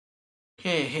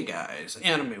Hey guys,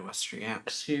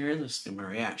 AnimeWestReacts here. This is my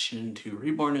reaction to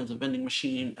Reborn as a Vending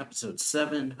Machine, Episode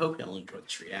 7. Hope y'all enjoyed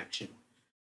this reaction.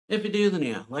 If you do, then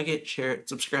yeah, like it, share it,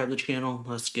 subscribe to the channel.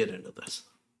 Let's get into this.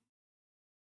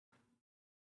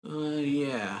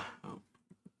 Yeah.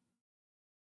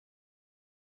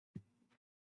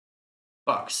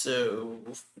 Fuck, so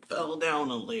fell down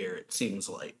a layer, it seems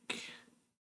like.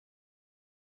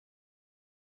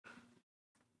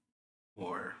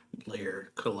 Or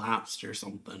layer collapsed or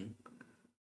something.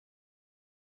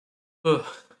 Ugh,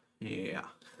 yeah.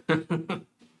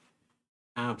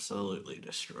 Absolutely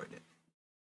destroyed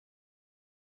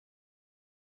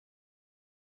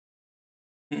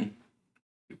it.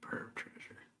 Superb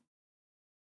treasure.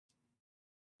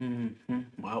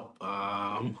 Well,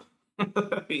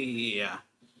 yeah.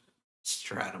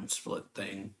 Stratum split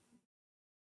thing.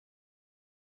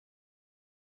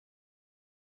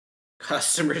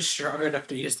 Customers strong enough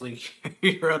to easily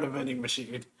carry out a vending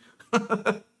machine.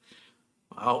 Well,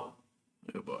 oh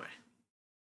boy.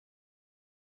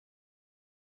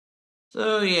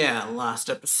 So yeah, last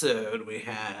episode we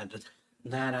had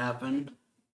that happen.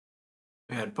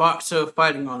 We had Boxo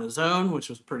fighting on his own, which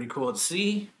was pretty cool to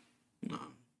see.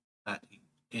 That he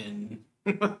can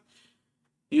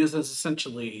uses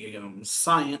essentially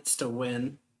science to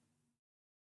win.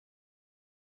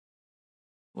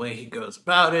 The way he goes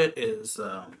about it is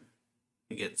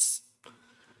he gets,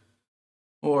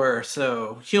 or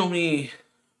so Hilmi,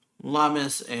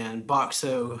 Lamis, and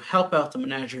Boxo help out the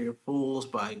Menagerie of Fools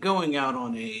by going out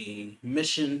on a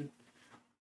mission,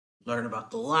 learn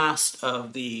about the last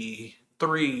of the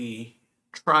 3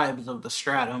 tribes of the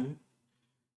Stratum.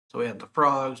 So we have the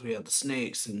frogs, we have the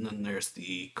snakes, and then there's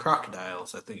the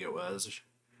crocodiles, I think it was.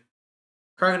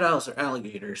 Crocodiles or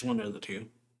alligators, one of the two.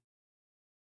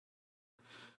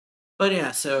 But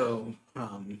yeah, so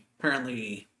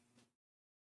apparently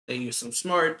they use some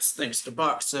smarts thanks to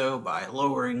Boxo by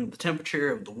lowering the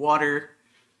temperature of the water,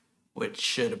 which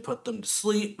should have put them to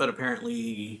sleep, but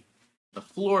apparently the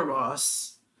floor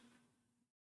boss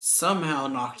somehow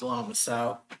knocked Lamas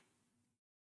out.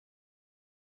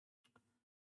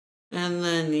 And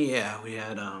then yeah, we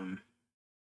had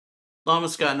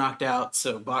Lamas got knocked out,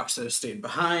 so Boxo stayed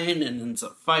behind and ends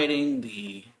up fighting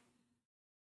the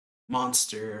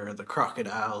monster or the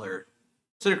crocodile, or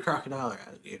is it a crocodile or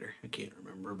alligator? I can't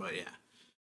remember, but yeah.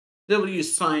 They will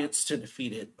use science to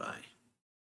defeat it by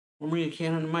warming a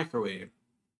can in a microwave.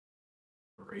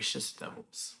 Voracious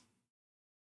devils.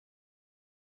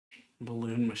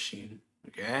 Balloon machine.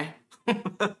 Okay.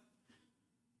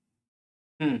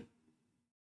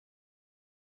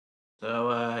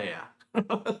 So, yeah.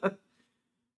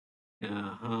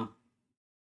 Uh-huh.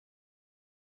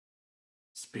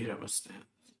 Speed up a stance.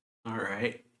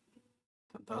 Alright.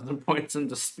 10,000 points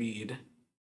into speed.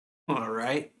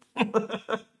 Alright.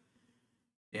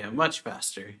 Yeah, much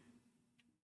faster.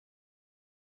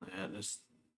 Yeah, just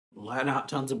let out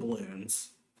tons of balloons.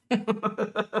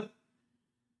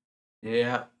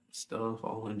 Yeah, still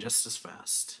falling just as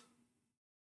fast.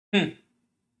 Okay,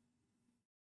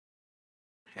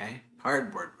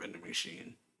 cardboard vending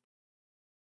machine.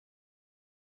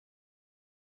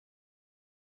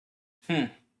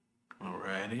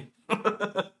 Alrighty.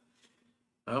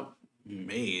 Oh,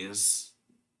 maze.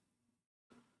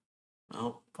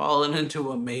 Well, falling into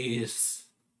a maze.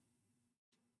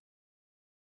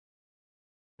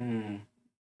 Right,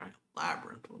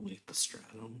 labyrinth beneath the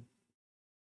stratum.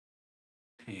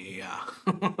 Yeah,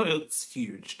 it's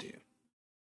huge, too.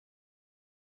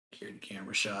 Geared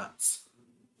camera shots.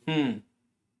 That's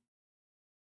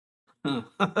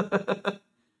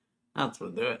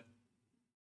what do it.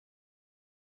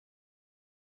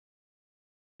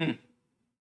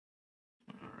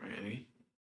 Alrighty.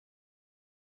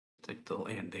 Take the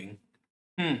landing.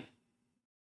 So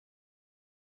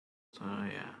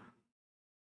yeah.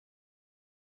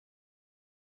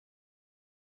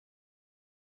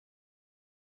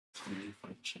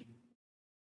 Function.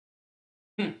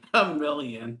 A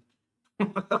million.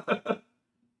 Wow.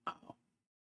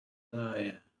 Oh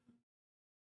yeah.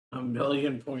 A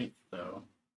million points though.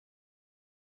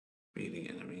 Beating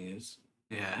enemies.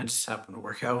 Yeah, it just happened to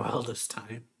work out well this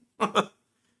time.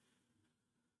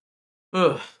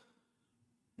 Ugh.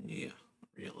 Yeah.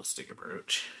 Realistic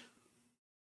approach.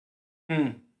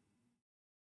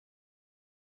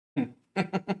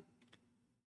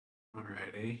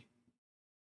 Alrighty.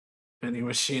 Vending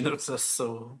machine obsessed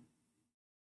soul.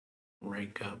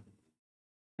 Rank up.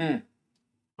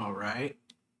 Alright.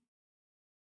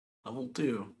 Level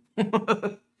 2.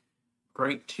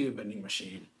 Rank 2 vending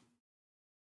machine.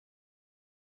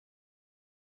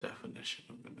 Definition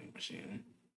of vending machine.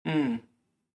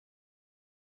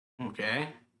 Okay.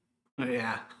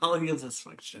 Yeah, I'll use this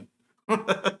function.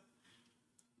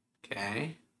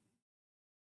 Okay.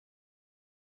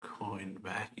 Coin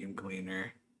vacuum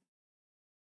cleaner.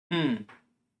 Hmm.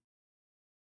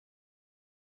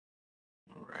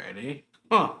 Alrighty.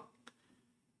 Huh.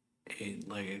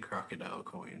 Eight-legged crocodile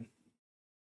coin.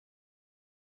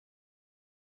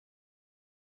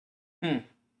 Hmm.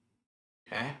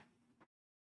 Okay.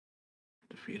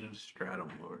 Defeated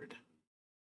Stratum Lord.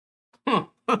 Huh.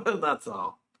 That's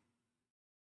all.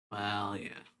 Well,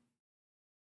 yeah.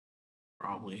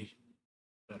 Probably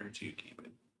better to keep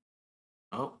it.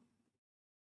 Oh.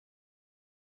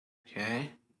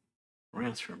 Okay.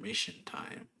 Transformation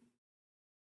time.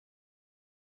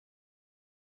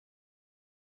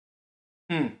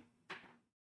 Hmm.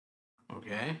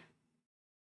 Okay.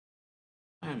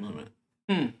 Time limit.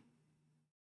 Hmm.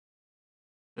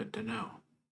 Good to know.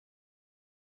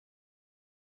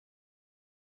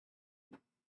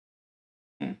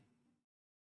 Hmm.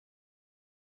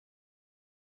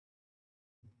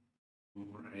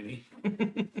 Alrighty.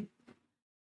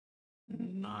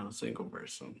 Not a single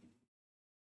person.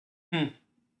 Hmm.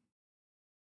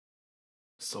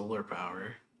 Solar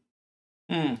power.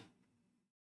 Hmm.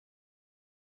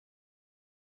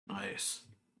 Nice.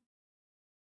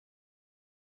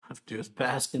 Have to just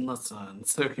bask in the sun.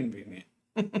 So convenient.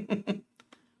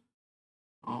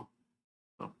 Oh,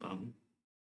 well done.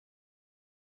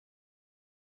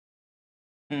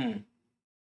 Hmm.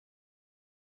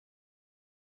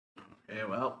 Okay,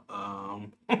 well, oh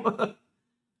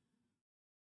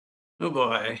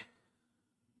boy.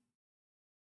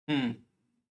 Hmm.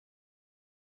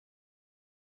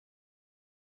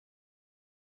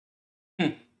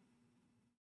 Hmm.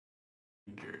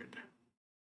 Injured.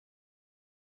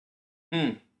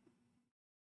 Hmm.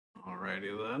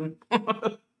 Alrighty then.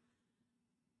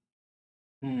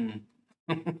 Hmm.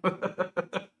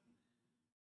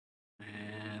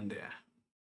 And yeah,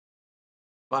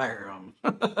 fire them.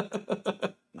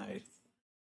 Nice.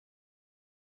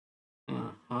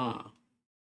 Uh-huh.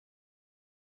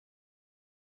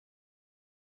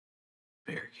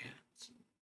 Bear cats.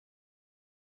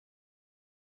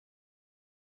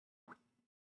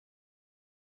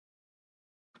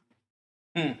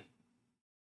 Hmm.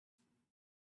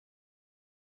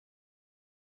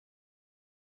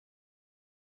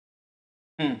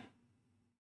 Hmm.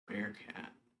 Bear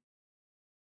cat.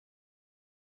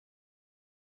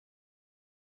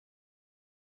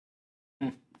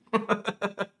 Hmm.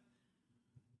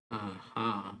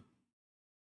 Uh-huh.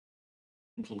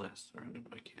 Less surrounded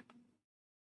by cat.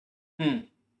 Hmm.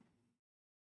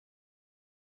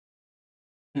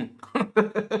 Hmm.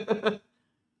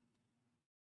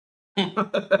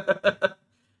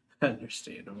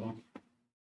 Understandable.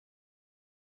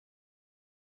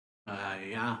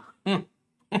 Yeah. Hmm.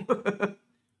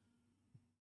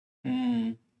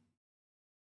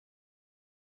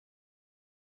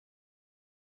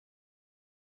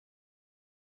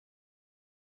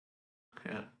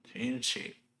 Yeah. Change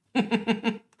shape.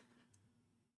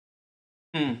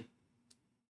 Hmm.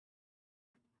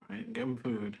 Right. Give him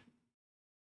food.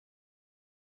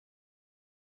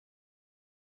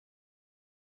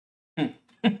 Hmm.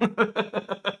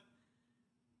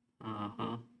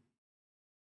 Uh-huh.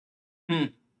 Hmm.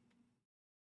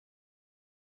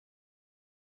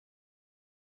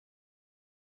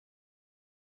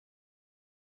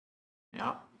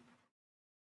 Yep.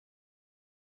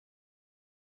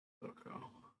 Suko.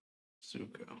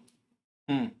 Suko.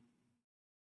 Hmm.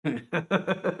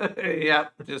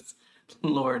 Yep. Just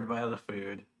lured by the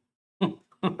food.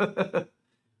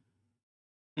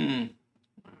 Hmm.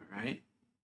 All right.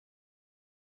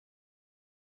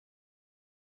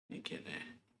 You can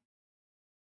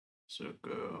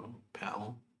Suko,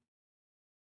 pal,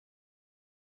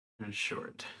 and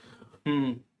short.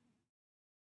 Hmm.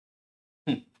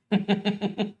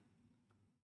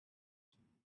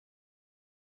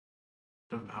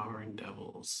 Devouring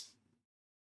devils.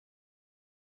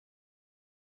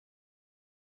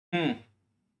 Hmm.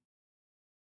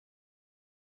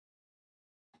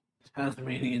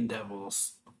 Tasmanian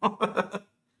devils.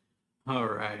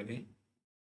 Alrighty.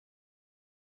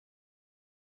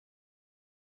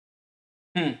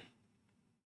 Hmm.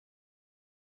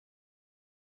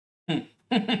 Hmm.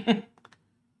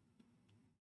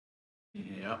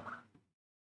 Yep.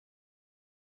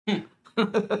 Hmm.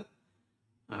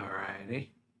 Alrighty.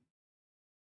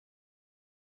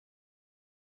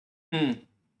 Hmm.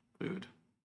 Food.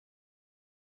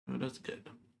 Food is good.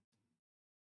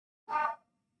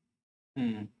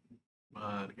 Hmm.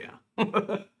 But yeah.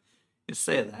 You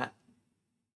say that.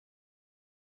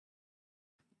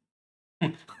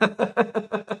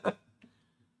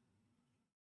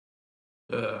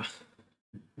 Ugh.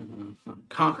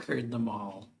 Conquered them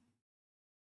all.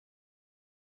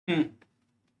 Hmm.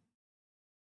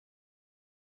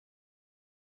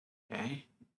 Okay.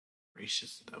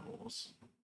 Voracious devils.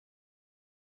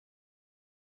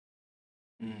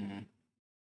 Hmm.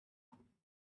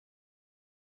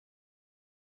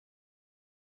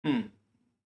 Hmm.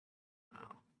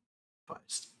 Oh,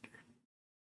 bystander.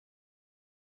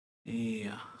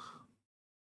 Yeah.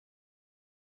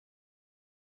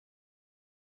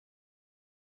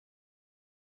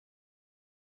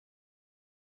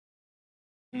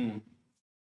 Hmm.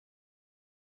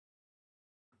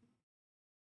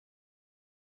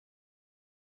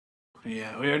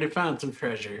 Yeah, we already found some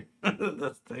treasure.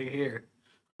 That's thing here.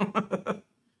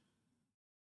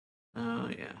 Oh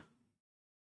yeah.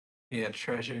 Yeah,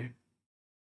 treasure.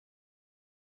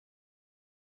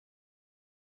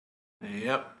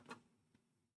 Yep.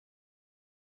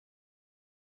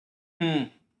 Hmm.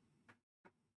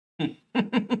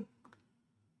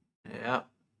 Yep.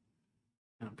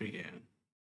 I'll begin.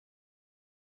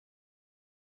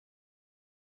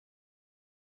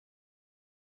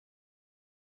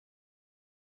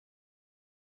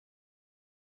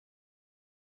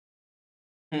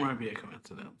 Might be a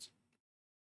coincidence.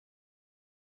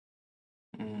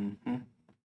 Mm-hmm.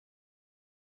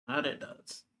 That it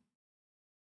does.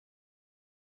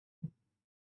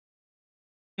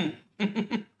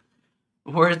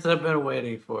 Words I've been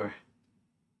waiting for.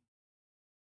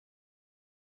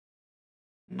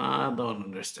 Nah, I don't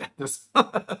understand this.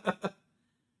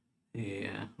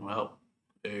 Yeah, well,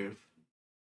 if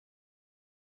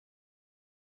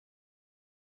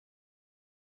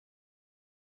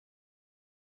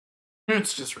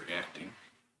it's just reacting.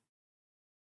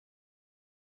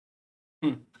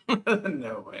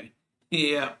 No way.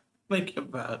 Yeah, think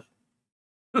about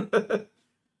it.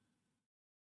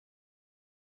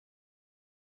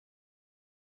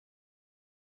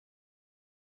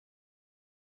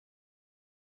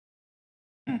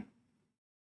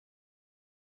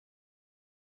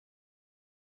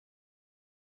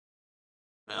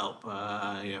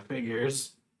 Well, yeah,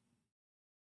 figures.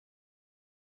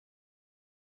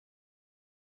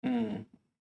 Hmm.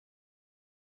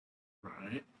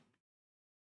 Right.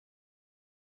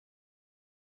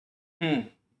 Hmm.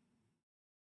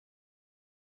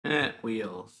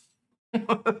 Wheels.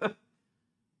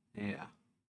 Yeah.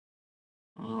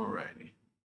 Alrighty.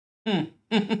 Hmm.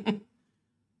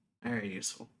 Very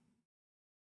useful.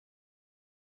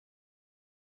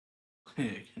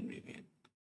 Yeah, convenient.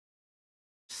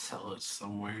 Sell it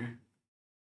somewhere.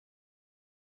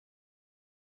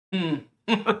 Hmm.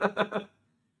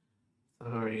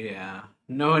 Oh yeah.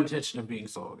 No intention of being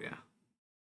sold, yeah.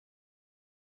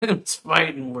 It's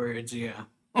fighting words, yeah.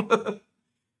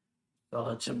 Sell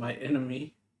it to my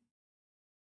enemy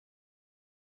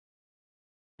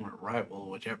or rival,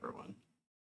 whichever one.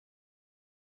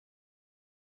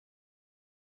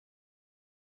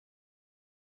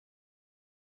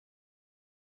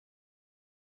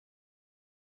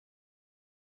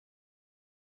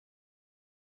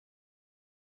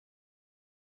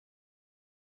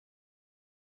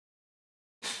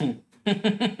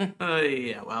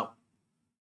 Yeah, well.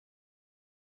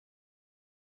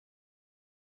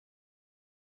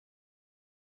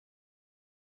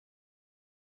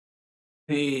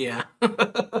 Yeah.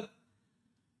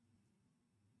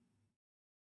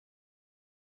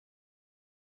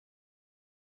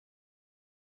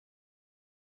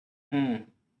 Hmm.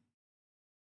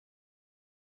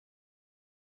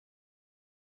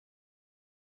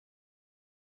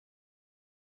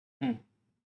 Hmm.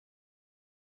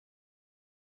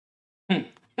 Hmm.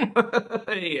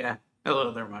 Yeah.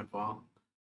 Hello there, my ball.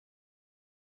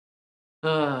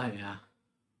 Yeah.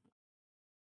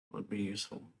 Would be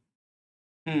useful.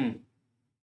 Hmm.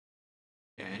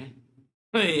 Okay.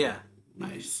 Yeah.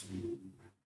 Nice.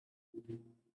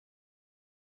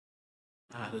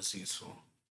 Ah, that's useful.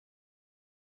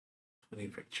 20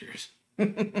 pictures.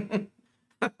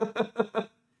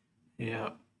 Yeah.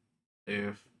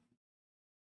 If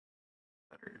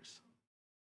letters.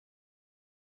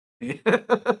 Yeah.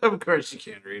 Of course you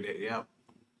can't read it. Yep.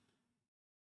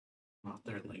 Not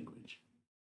their language.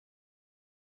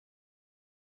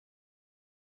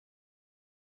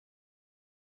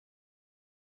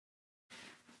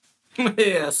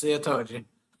 Yeah, see, I told you.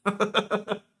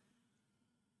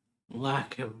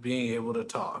 Lack of being able to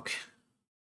talk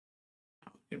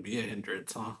can be a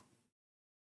hindrance, huh?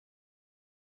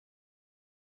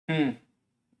 Hmm.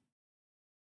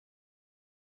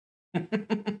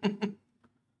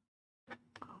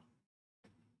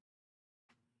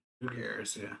 Who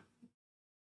cares? Yeah.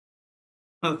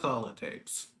 That's all it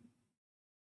takes.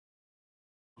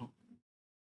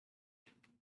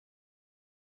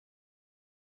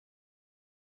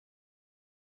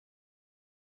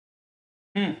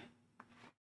 Hmm.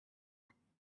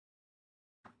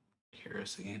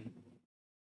 Kerosene.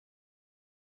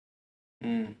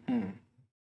 Hmm.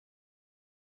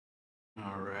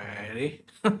 Alrighty.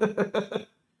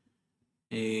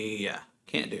 Yeah,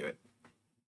 can't do it.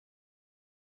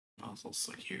 Also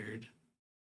secured.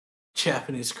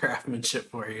 Japanese craftsmanship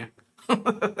for you.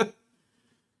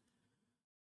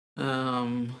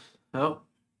 um. Oh,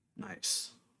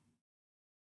 nice.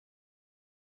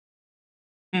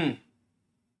 Hmm.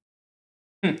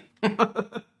 Hmm.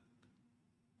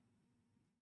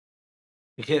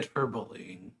 Hit for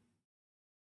bullying.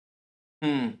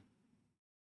 Hmm.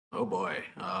 Oh boy.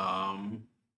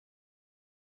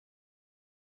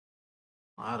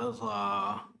 That is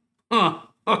huh.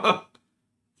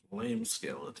 Lame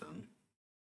skeleton.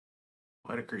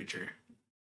 What a creature.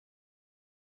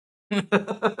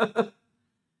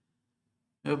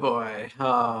 Oh boy.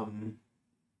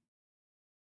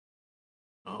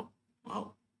 Oh,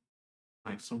 well,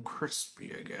 like some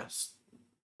crispy, I guess.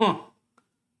 Huh.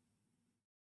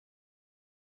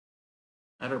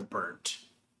 That are burnt.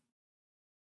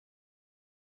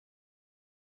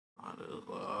 That is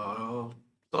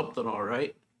something, all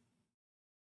right.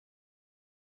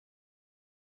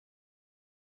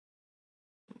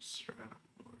 Let's try it.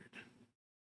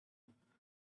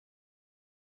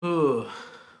 Ooh.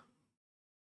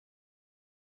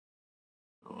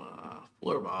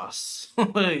 Floor boss.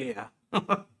 Yeah.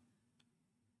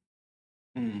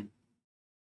 Hmm.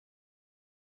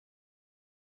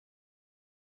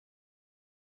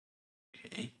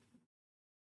 Okay.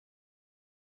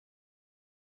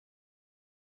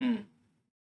 Hmm.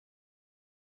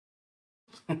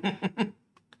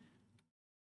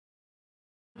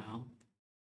 Well,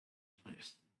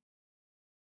 nice.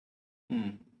 Hmm.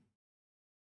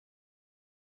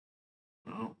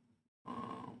 Well,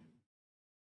 um,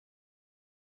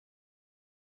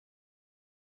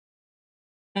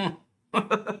 hmm.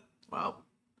 Wow.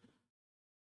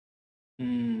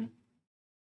 Hmm.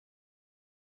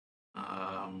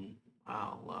 Um,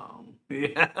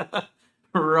 yeah.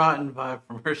 Rotten vibe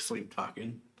from her sleep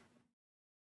talking.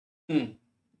 Hmm.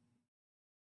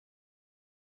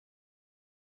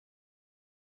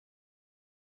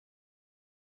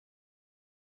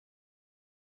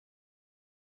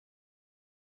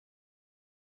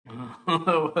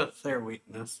 What's their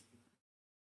weakness?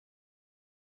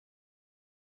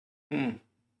 Hmm.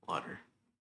 Water.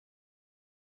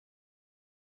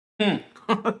 Hmm.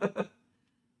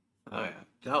 Oh yeah,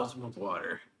 that was with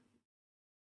water.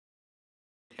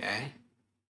 Okay.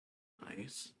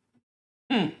 Nice.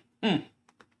 Hmm. Hmm.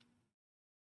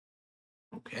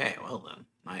 Okay. Well then.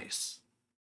 Nice.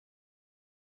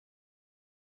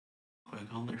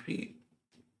 Quick on their feet.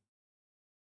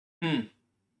 Hmm.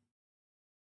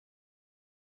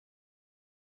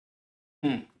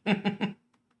 Hmm.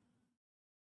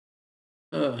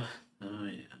 Oh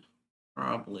yeah.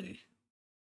 Probably.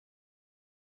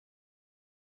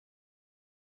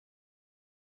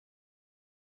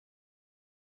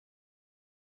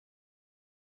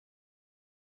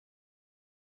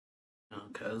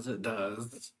 Because it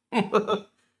does.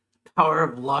 Power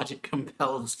of logic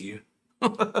compels you.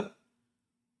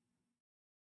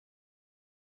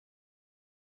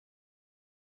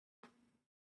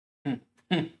 Hmm.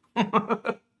 Hmm.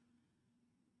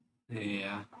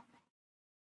 Yeah.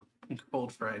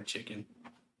 Cold fried chicken.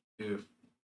 Oof.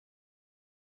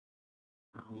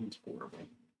 Sounds horrible.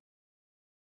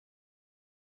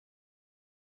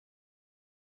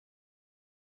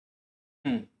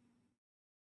 Hmm.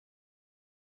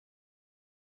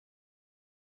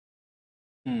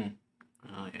 Hmm.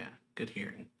 Oh yeah. Good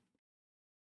hearing.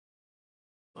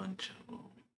 Bunch of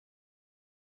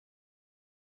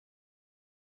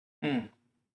them.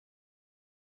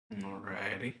 Hmm.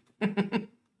 Alrighty.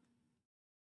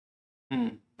 Hmm.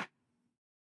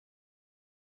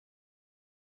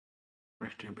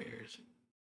 Richter bears.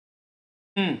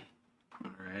 Hmm.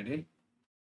 Alrighty.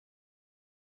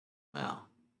 Well,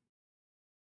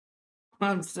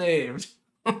 I'm saved.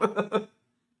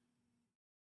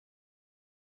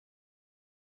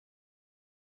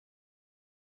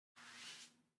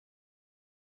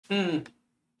 Hmm.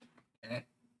 Okay.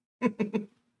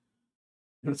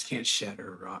 This can't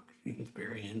shatter a rock. It's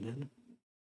very ended.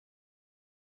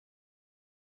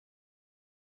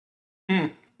 Hmm.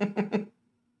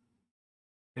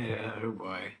 Yeah. Oh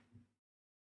boy.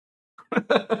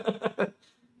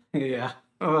 Yeah.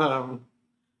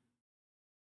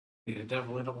 You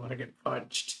definitely don't want to get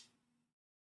punched.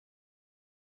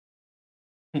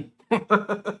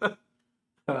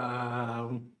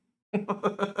 um.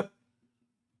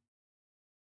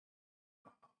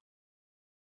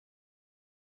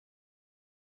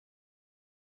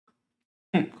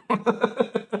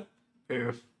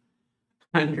 Oof.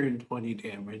 120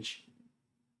 damage.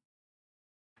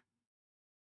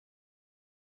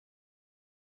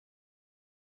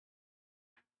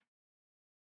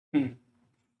 Hmm.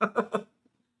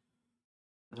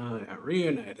 Oh yeah,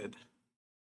 reunited.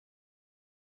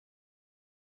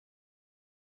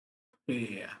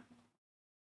 Yeah,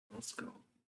 let's go.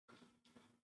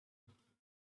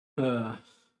 Uh,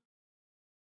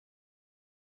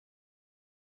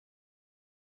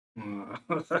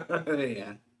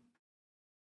 yeah.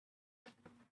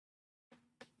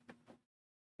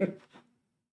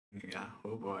 Yeah,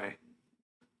 oh boy.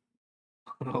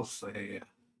 I'll say yeah.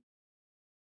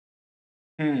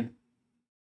 Hmm.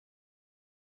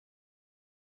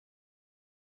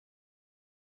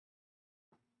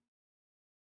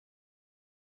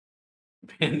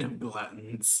 Band of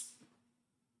gluttons.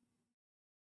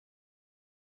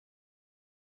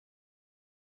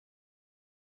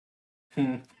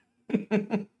 Hmm.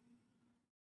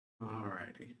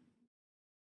 Alrighty.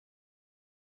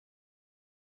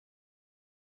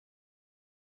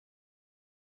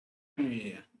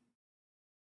 Yeah.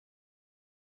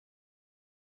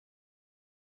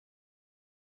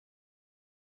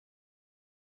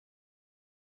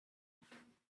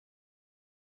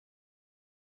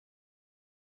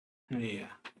 Yeah.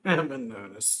 I haven't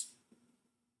noticed.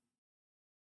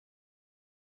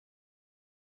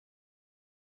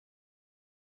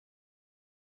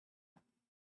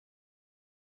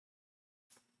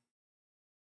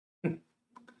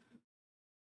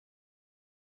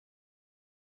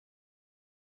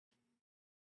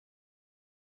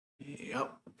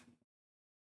 Yep.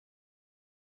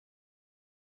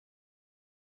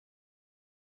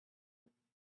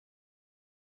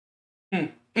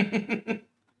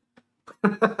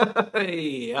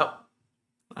 Yep.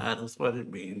 That is what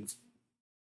it means.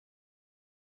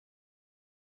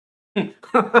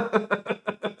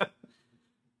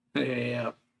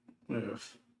 Yep.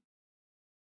 Oof.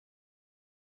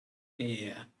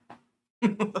 Yeah.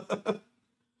 That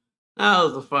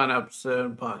was a fun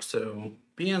episode, Boxo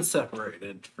being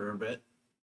separated for a bit.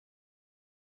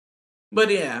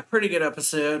 But yeah, pretty good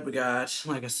episode. We got,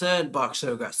 like I said,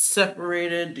 Boxo got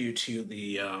separated due to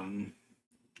the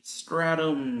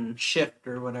stratum shift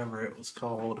or whatever it was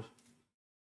called,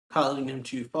 causing him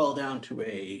to fall down to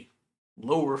a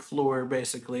lower floor,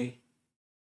 basically,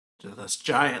 to this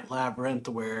giant labyrinth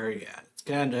where, yeah, it's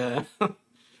kind of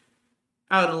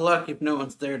out of luck if no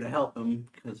one's there to help him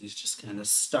because he's just kind of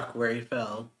stuck where he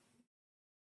fell.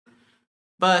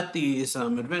 But these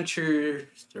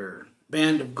adventures or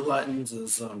band of gluttons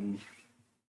is I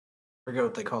forget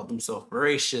what they called themselves,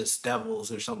 voracious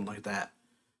devils or something like that.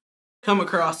 Come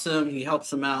across him, he helps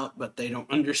them out, but they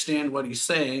don't understand what he's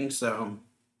saying, so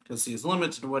because he's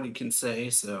limited to what he can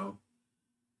say, so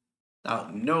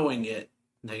without knowing it,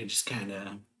 they just kind of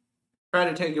try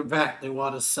to take him back. They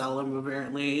want to sell him,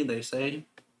 apparently, they say.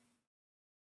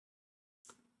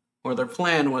 Or their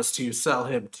plan was to sell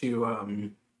him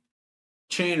to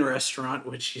chain restaurant,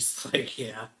 which he's like,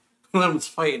 yeah, them's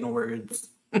fighting words.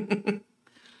 But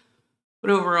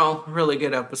overall, really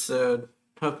good episode.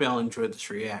 Hope y'all enjoyed this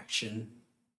reaction.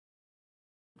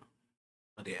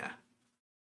 But yeah,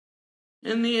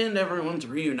 in the end, everyone's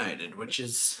reunited, which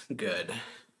is good.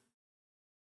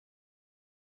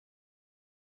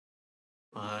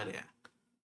 But yeah,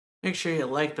 make sure you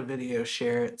like the video,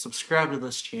 share it, subscribe to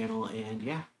this channel, and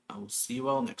yeah, I will see you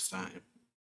all next time.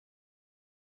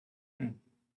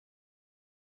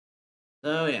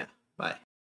 So yeah.